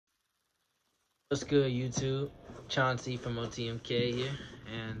What's good, YouTube? Chauncey from OTMK here,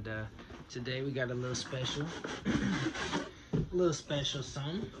 and today we got a little special,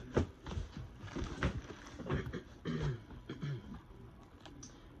 something.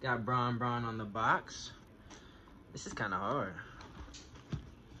 Got Bron on the box. This is kind of hard.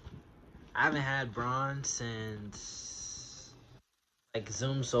 I haven't had Bron since like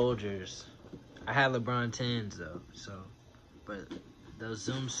Zoom Soldiers. I had LeBron 10s though, but those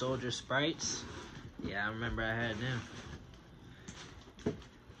Zoom Soldier sprites, yeah, I remember I had them.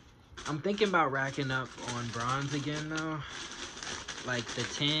 I'm thinking about racking up on bronze again though, like the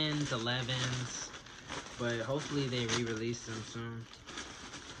 10s, 11s, but hopefully they re-release them soon.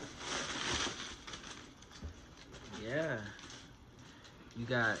 Yeah, you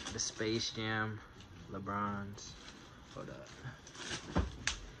got the Space Jam LeBrons. Hold up.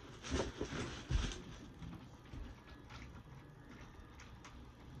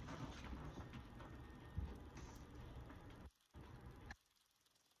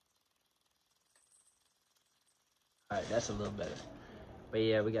 Alright, that's a little better. But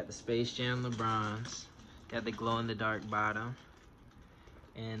yeah, we got the Space Jam LeBrons. Got the glow-in-the-dark bottom.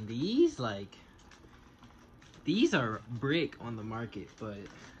 And these are brick on the market, but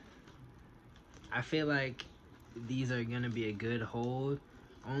I feel like these are gonna be a good hold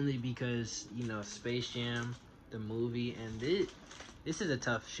only because, you know, Space Jam, the movie, and this is a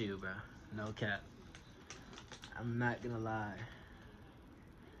tough shoe, bro. No cap. I'm not gonna lie.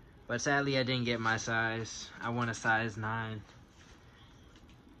 But sadly, I didn't get my size. I want a size 9.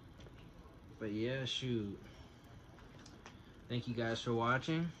 But yeah, shoot. Thank you guys for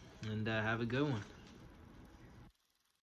watching, and have a good one.